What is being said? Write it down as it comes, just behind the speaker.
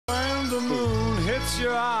the moon hits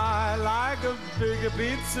your eye like a big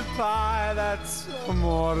pizza pie, that's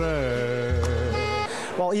amore.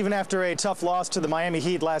 Well, even after a tough loss to the Miami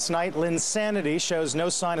Heat last night, Lynn's sanity shows no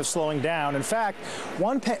sign of slowing down. In fact,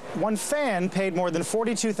 one fan paid more than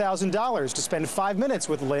 $42,000 to spend 5 minutes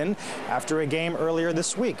with Lynn after a game earlier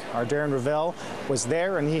this week. Our Darren Ravel was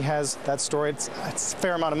there, and he has that story. It's a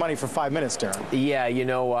fair amount of money for 5 minutes, Darren. Yeah, you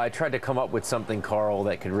know, I tried to come up with something, Carl,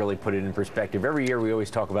 that could really put it in perspective. Every year we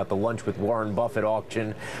always talk about the Lunch with Warren Buffett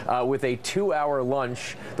auction. With a 2-hour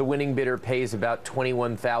lunch, the winning bidder pays about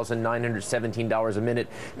 $21,917 a minute.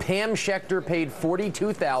 Pam Schechter paid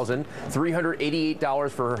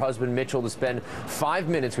 $42,388 for her husband Mitchell to spend 5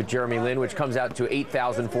 minutes with Jeremy Lin, which comes out to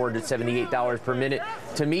 $8,478 per minute,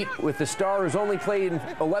 to meet with the star who's only played in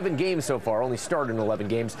 11 games so far, only started in 11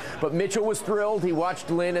 games. But Mitchell was thrilled. He watched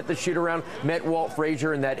Lin at the shoot-around, met Walt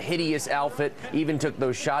Frazier in that hideous outfit, even took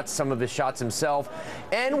those shots, some of his shots himself,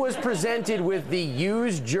 and was presented with the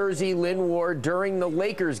used jersey Lin wore during the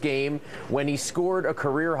Lakers game when he scored a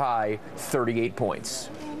career-high 38 points.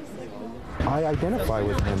 I identify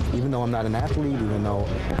with him, even though I'm not an athlete, even though,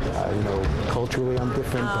 you know, culturally I'm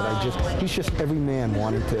different, but he's just every man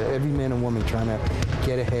and woman trying to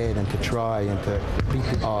get ahead and to try and to beat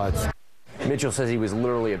the odds. Mitchell says he was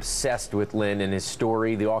literally obsessed with Lynn and his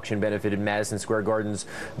story. The auction benefited Madison Square Garden's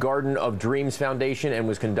Garden of Dreams Foundation and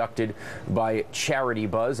was conducted by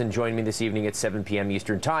Charitybuzz. And join me this evening at 7 p.m.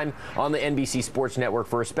 Eastern Time on the NBC Sports Network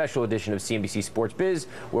for a special edition of CNBC Sports Biz,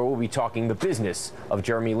 where we'll be talking the business of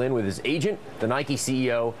Jeremy Lin with his agent, the Nike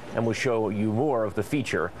CEO, and we'll show you more of the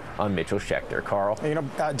feature on Mitchell Schechter. Carl? You know,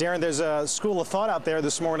 Darren, there's a school of thought out there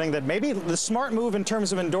this morning that maybe the smart move in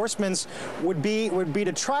terms of endorsements would be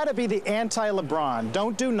to try to be the anti-LeBron.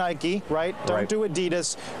 Don't do Nike, right? Don't do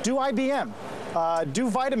Adidas. Do IBM. Do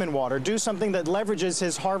vitamin water. Do something that leverages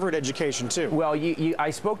his Harvard education, too. Well, I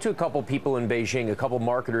spoke to a couple people in Beijing, a couple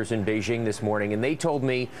marketers in Beijing this morning, and they told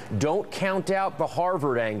me don't count out the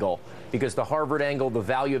Harvard angle, because the Harvard angle, the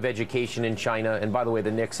value of education in China, and by the way,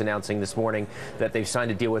 the Knicks announcing this morning that they've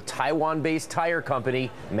signed a deal with Taiwan-based tire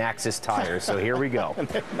company, Maxxis Tires. So here we go.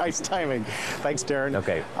 Nice timing. Thanks, Darren.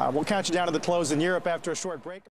 Okay. We'll count you down to the close in Europe after a short break.